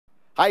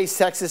Hi, East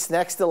Texas,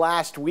 next to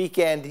last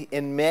weekend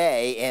in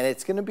May, and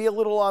it's going to be a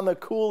little on the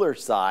cooler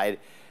side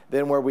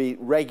than where we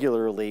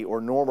regularly or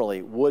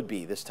normally would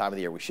be this time of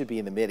the year. We should be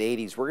in the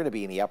mid-80s. We're going to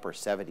be in the upper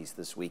 70s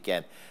this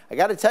weekend. I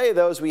got to tell you,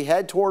 though, as we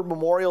head toward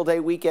Memorial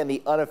Day weekend,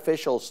 the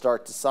unofficial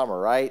start to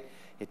summer, right?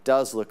 It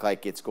does look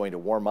like it's going to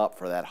warm up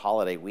for that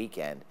holiday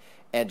weekend.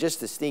 And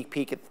just a sneak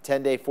peek at the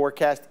 10-day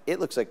forecast, it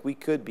looks like we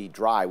could be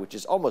dry, which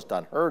is almost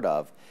unheard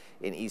of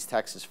in East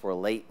Texas for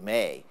late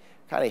May.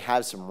 Kind of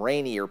have some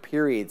rainier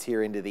periods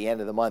here into the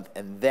end of the month,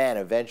 and then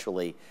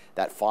eventually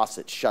that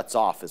faucet shuts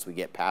off as we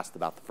get past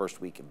about the first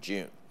week of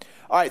June.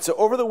 All right, so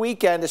over the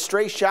weekend, a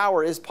stray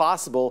shower is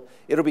possible.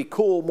 It'll be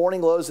cool.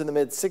 Morning lows in the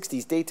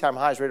mid-60s, daytime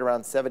highs right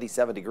around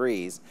 77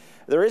 degrees.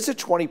 There is a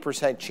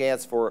 20%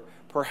 chance for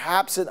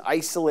perhaps an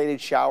isolated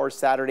shower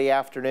Saturday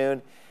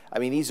afternoon. I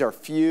mean, these are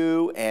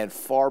few and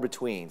far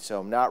between, so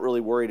I'm not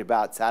really worried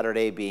about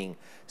Saturday being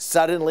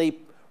suddenly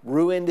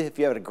ruined. If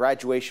you have a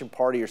graduation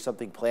party or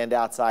something planned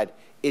outside,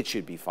 it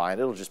should be fine.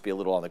 It'll just be a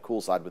little on the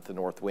cool side with the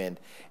north wind.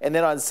 And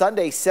then on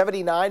Sunday,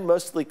 79,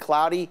 mostly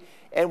cloudy,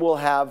 and we'll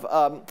have,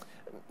 I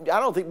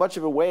don't think much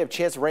of a way of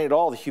chance of rain at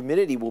all. The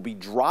humidity will be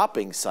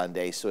dropping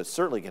Sunday, so it's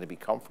certainly going to be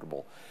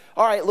comfortable.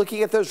 All right,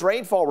 looking at those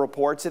rainfall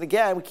reports, and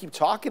again, we keep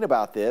talking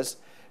about this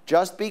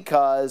just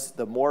because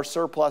the more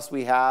surplus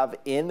we have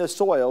in the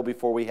soil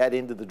before we head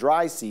into the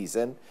dry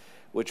season,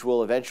 which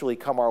will eventually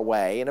come our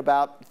way in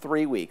about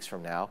 3 weeks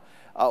from now,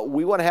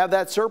 we want to have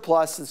that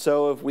surplus, and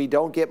so if we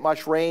don't get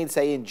much rain,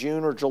 say in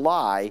June or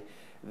July,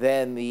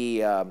 then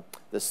the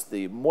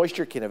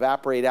moisture can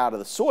evaporate out of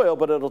the soil,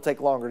 but it'll take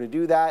longer to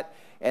do that.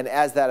 And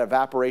as that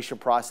evaporation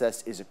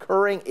process is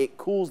occurring, it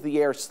cools the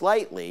air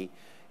slightly,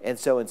 and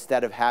so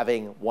instead of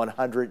having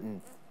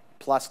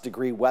 100+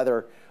 degree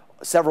weather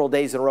several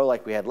days in a row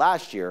like we had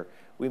last year,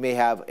 we may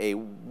have a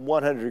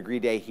 100-degree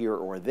day here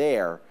or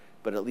there,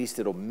 but at least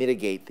it'll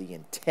mitigate the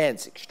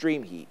intense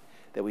extreme heat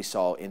that we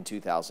saw in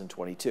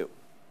 2022.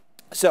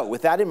 So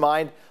with that in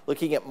mind,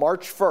 looking at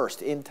March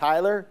 1st in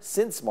Tyler,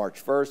 since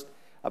March 1st,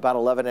 about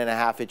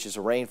 11.5 inches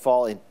of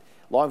rainfall. In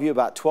Longview,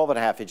 about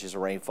 12.5 inches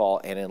of rainfall.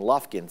 And in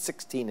Lufkin,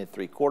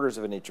 16.75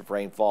 of an inch of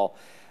rainfall.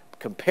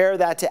 Compare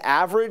that to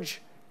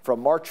average from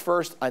March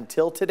 1st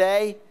until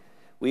today.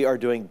 We are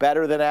doing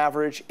better than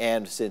average,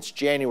 and since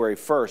January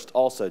 1st,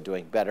 also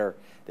doing better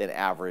than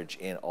average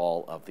in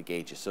all of the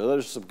gauges. So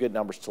those are some good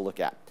numbers to look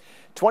at.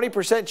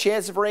 20%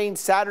 chance of rain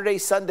Saturday,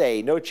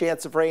 Sunday. No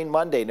chance of rain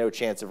Monday. No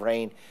chance of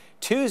rain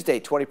Tuesday.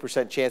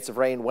 20% chance of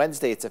rain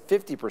Wednesday. It's a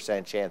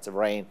 50% chance of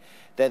rain.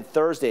 Then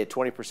Thursday, a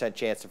 20%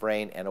 chance of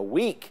rain. And a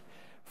week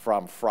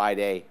from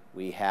Friday,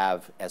 we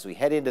have, as we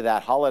head into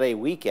that holiday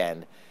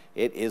weekend,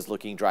 it is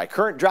looking dry.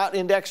 Current drought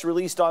index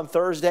released on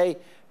Thursday.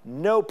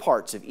 No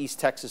parts of East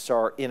Texas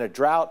are in a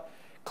drought.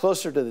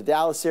 Closer to the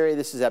Dallas area,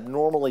 this is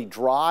abnormally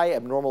dry.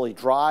 Abnormally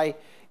dry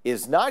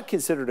is not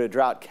considered a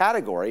drought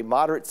category.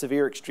 Moderate,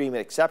 severe, extreme,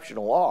 and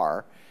exceptional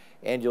are.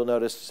 And you'll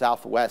notice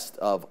southwest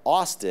of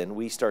Austin,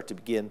 we start to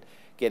begin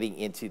getting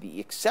into the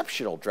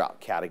exceptional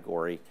drought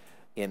category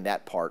in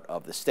that part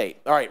of the state.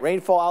 All right,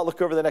 rainfall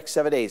outlook over the next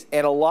 7 days.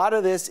 And a lot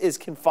of this is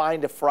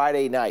confined to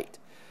Friday night.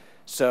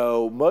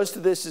 So most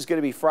of this is going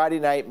to be Friday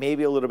night,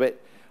 maybe a little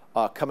bit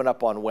coming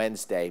up on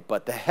Wednesday.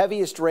 But the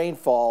heaviest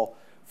rainfall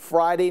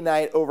Friday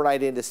night,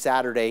 overnight into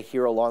Saturday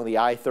here along the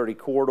I-30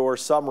 corridor.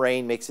 Some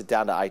rain makes it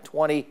down to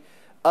I-20.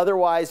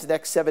 Otherwise, the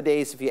next 7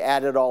 days, if you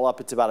add it all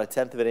up, it's about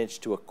 1/10 of an inch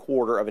to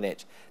 1/4 of an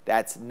inch.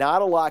 That's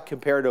not a lot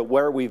compared to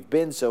where we've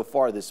been so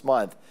far this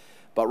month.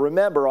 But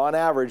remember, on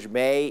average,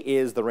 May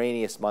is the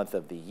rainiest month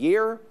of the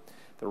year,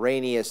 the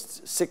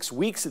rainiest 6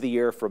 weeks of the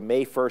year from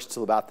May 1st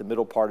till about the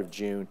middle part of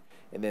June,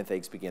 and then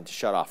things begin to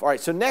shut off. All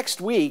right, so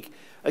next week,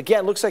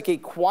 again, looks like a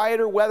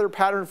quieter weather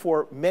pattern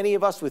for many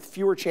of us with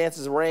fewer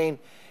chances of rain.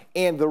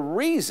 And the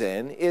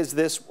reason is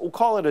this, we'll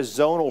call it a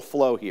zonal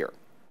flow here.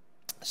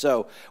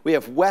 So we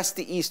have west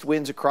to east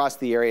winds across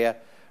the area,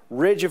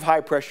 ridge of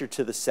high pressure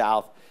to the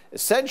south,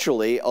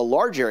 essentially a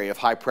large area of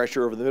high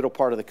pressure over the middle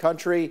part of the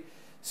country.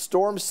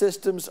 Storm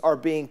systems are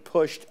being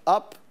pushed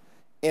up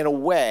and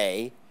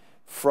away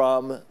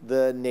from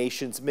the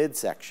nation's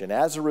midsection.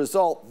 As a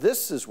result,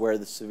 this is where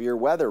the severe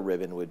weather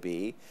ribbon would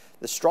be.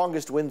 The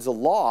strongest winds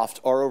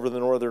aloft are over the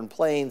northern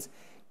plains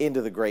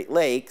into the Great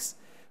Lakes.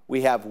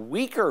 We have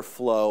weaker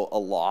flow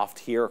aloft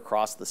here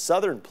across the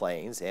southern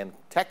plains and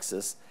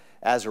Texas.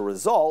 As a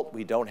result,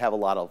 we don't have a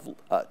lot of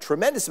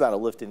tremendous amount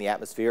of lift in the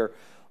atmosphere,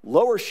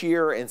 lower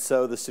shear, and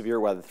so the severe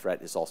weather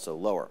threat is also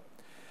lower.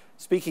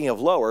 Speaking of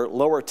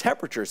lower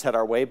temperatures head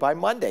our way by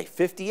Monday,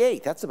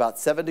 58. That's about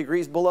 7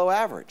 degrees below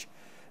average.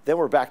 Then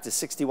we're back to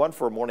 61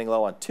 for a morning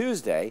low on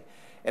Tuesday.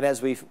 And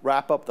as we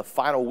wrap up the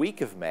final week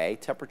of May,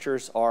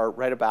 temperatures are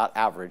right about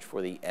average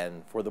for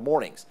the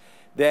mornings.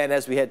 Then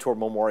as we head toward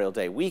Memorial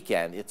Day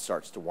weekend, it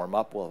starts to warm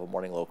up. We'll have a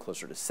morning low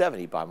closer to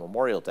 70 by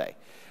Memorial Day.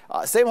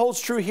 Same holds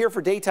true here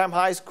for daytime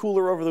highs,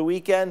 cooler over the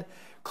weekend,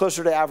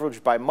 closer to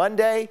average by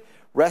Monday.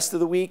 Rest of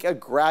the week, a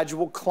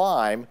gradual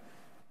climb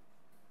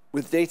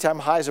with daytime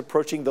highs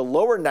approaching the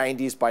lower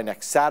 90s by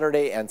next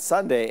Saturday and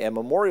Sunday, and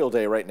Memorial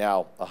Day right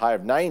now, a high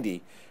of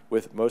 90,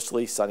 with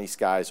mostly sunny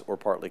skies or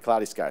partly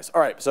cloudy skies. All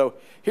right, so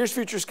here's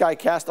future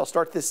skycast. I'll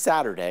start this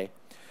Saturday.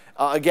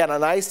 Again,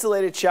 an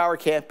isolated shower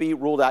can't be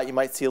ruled out. You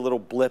might see a little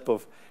blip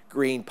of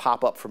green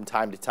pop up from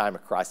time to time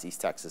across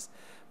East Texas.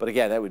 But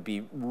again, that would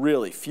be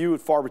really few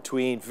and far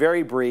between,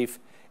 very brief,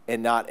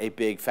 and not a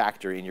big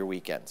factor in your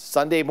weekend.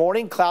 Sunday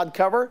morning, cloud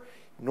cover,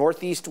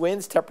 northeast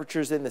winds,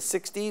 temperatures in the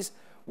 60s,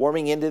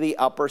 warming into the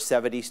upper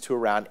 70s to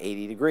around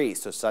 80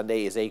 degrees. So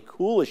Sunday is a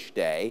coolish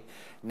day.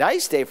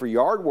 Nice day for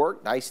yard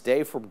work, nice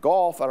day for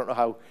golf. I don't know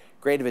how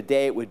great of a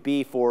day it would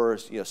be for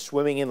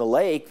swimming in the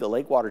lake. The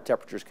lake water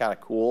temperature is kind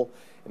of cool.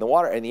 And the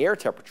water and the air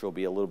temperature will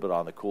be a little bit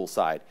on the cool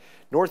side.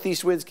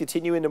 Northeast winds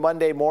continue into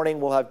Monday morning.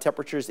 We'll have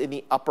temperatures in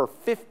the upper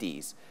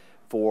 50s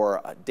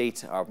for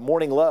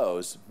morning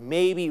lows,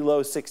 maybe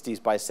low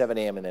 60s by 7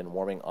 a.m. and then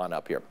warming on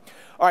up here.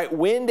 All right,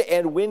 wind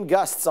and wind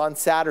gusts on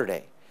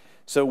Saturday.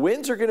 So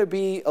winds are going to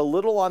be a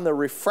little on the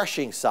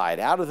refreshing side,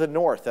 out of the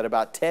north at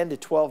about 10 to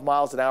 12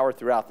 miles an hour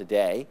throughout the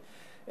day.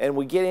 And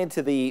we get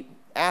into the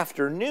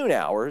afternoon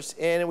hours,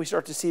 and we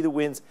start to see the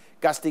winds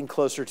gusting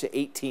closer to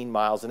 18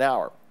 miles an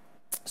hour.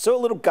 So a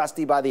little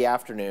gusty by the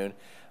afternoon.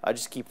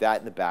 Just keep that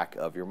in the back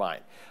of your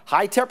mind.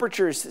 High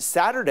temperatures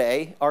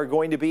Saturday are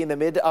going to be in the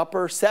mid to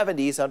upper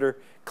 70s under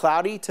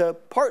cloudy to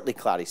partly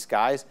cloudy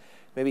skies,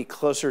 maybe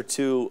closer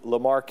to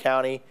Lamar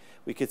County.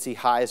 We could see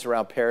highs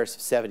around Paris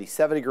of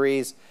 77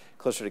 degrees.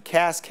 Closer to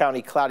Cass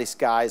County, cloudy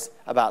skies,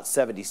 about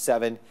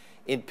 77.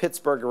 In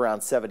Pittsburgh,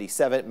 around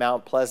 77.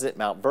 Mount Pleasant,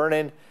 Mount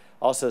Vernon,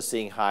 also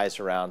seeing highs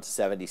around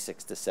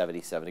 76 to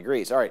 77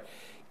 degrees. All right,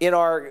 in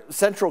our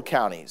central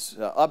counties,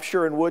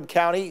 Upshur and Wood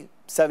County,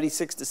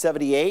 76 to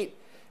 78.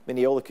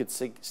 Mineola could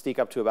sneak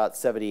up to about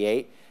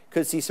 78.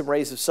 Could see some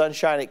rays of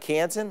sunshine at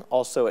Canton,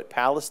 also at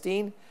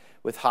Palestine,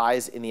 with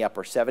highs in the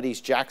upper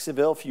 70s.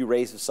 Jacksonville, a few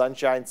rays of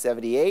sunshine,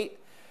 78.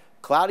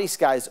 Cloudy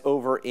skies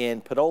over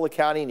in Panola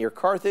County near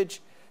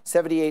Carthage.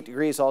 78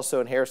 degrees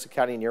also in Harrison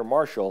County near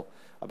Marshall,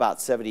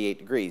 about 78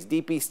 degrees.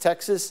 Deep East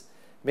Texas,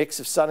 mix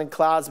of sun and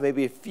clouds,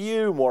 maybe a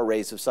few more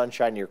rays of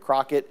sunshine near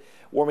Crockett,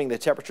 warming the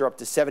temperature up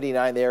to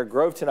 79 there.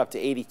 Groveton up to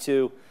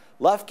 82,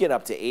 Lufkin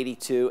up to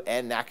 82,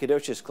 and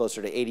Nacogdoches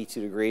closer to 82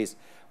 degrees,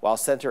 while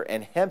Center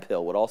and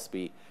Hemphill would also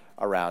be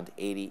around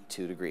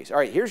 82 degrees. All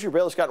right, here's your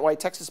Baylor Scott & White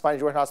Texas Spine and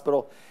Joint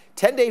Hospital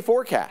 10-day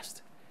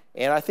forecast.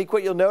 And I think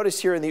what you'll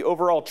notice here in the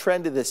overall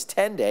trend of this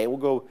 10-day, we'll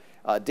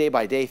go day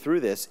by day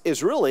through this,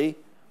 is really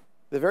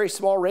the very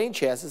small rain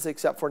chances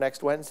except for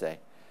next Wednesday.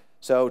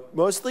 So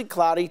mostly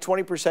cloudy,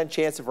 20%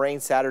 chance of rain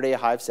Saturday, a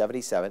high of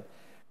 77.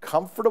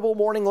 Comfortable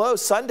morning low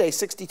Sunday,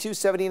 62,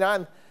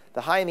 79,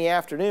 the high in the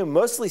afternoon.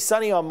 Mostly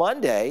sunny on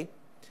Monday,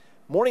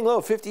 morning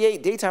low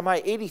 58, daytime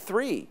high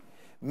 83.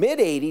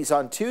 Mid-80s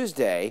on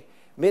Tuesday,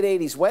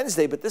 mid-80s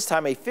Wednesday, but this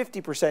time a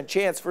 50%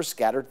 chance for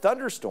scattered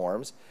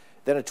thunderstorms.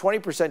 Then a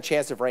 20%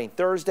 chance of rain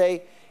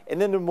Thursday, and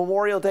then the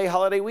Memorial Day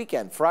holiday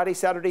weekend, Friday,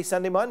 Saturday,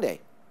 Sunday,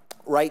 Monday.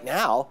 Right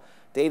now,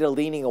 data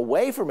leaning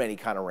away from any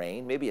kind of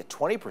rain, maybe a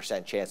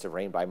 20% chance of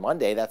rain by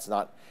Monday. That's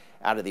not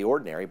out of the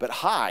ordinary, but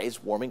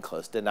highs warming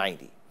close to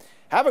 90.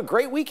 Have a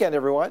great weekend,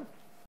 everyone.